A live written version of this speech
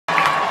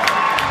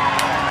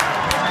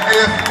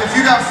If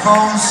you got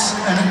phones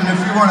and if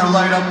you want to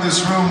light up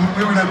this room,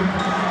 we're going to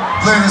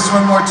play this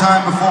one more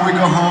time before we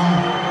go home.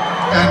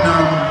 And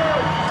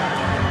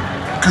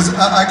because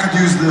I could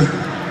use the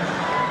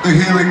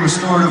healing,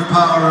 restorative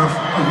power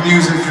of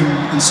music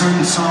and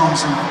certain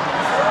songs. And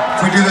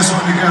if we do this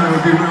one together, it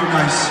would be a real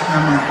nice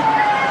memory.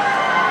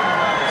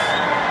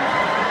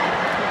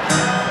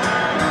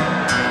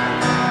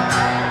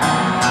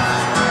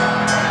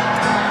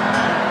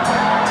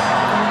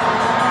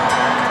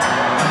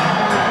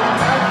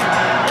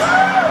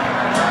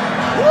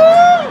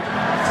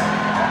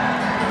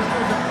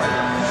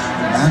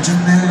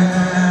 Imagine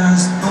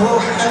there's no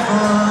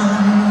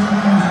heaven.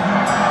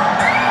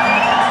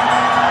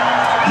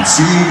 It's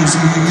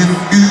easy if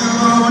you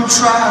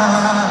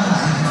try.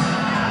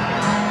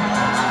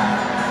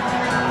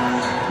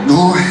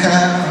 No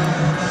hell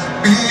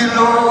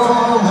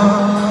below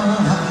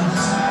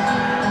us.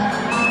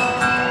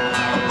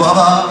 Above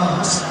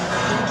us,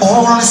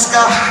 only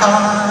sky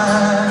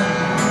high.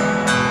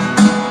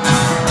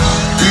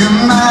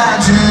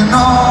 Imagine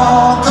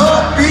all the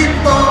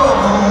people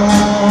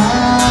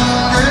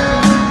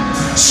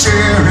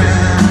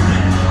sharing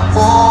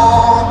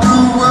all the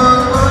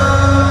world.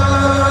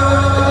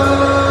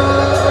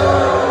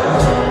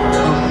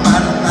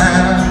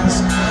 Man, there's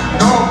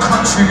no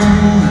country.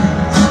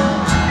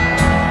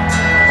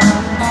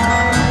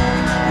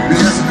 It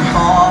isn't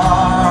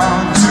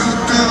hard to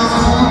do.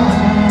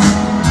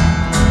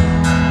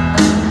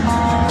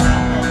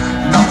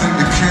 Nothing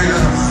to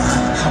kill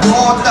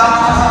or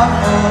die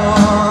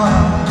for.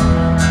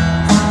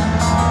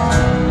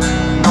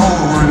 No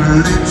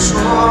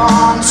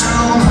religion to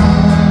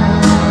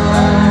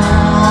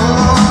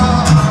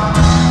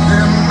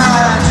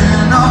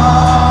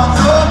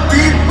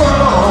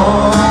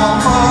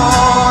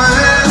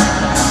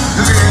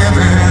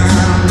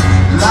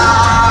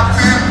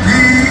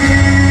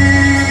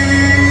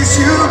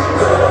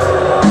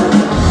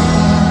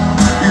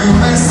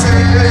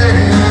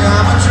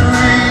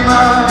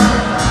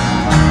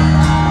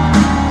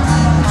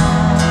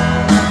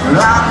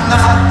I'm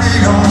not the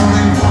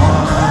only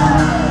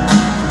one.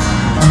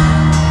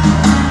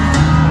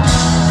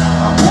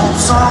 I hope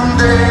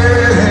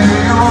someday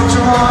you'll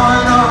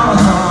join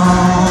us,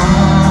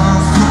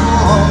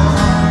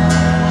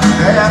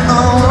 and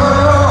the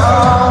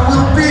world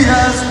will be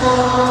as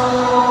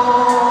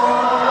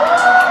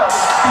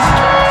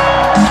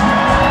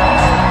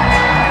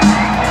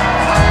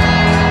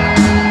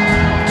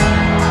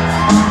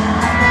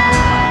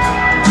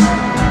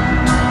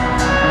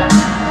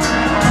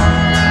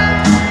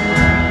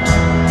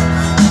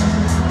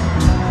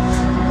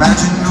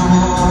imagine no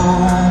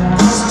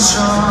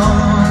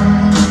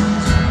possessions.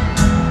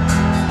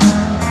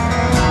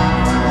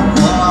 I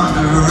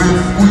wonder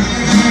if we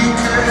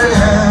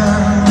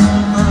can.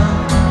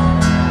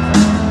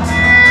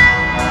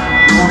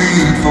 No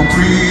need for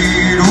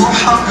greed or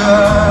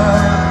hunger.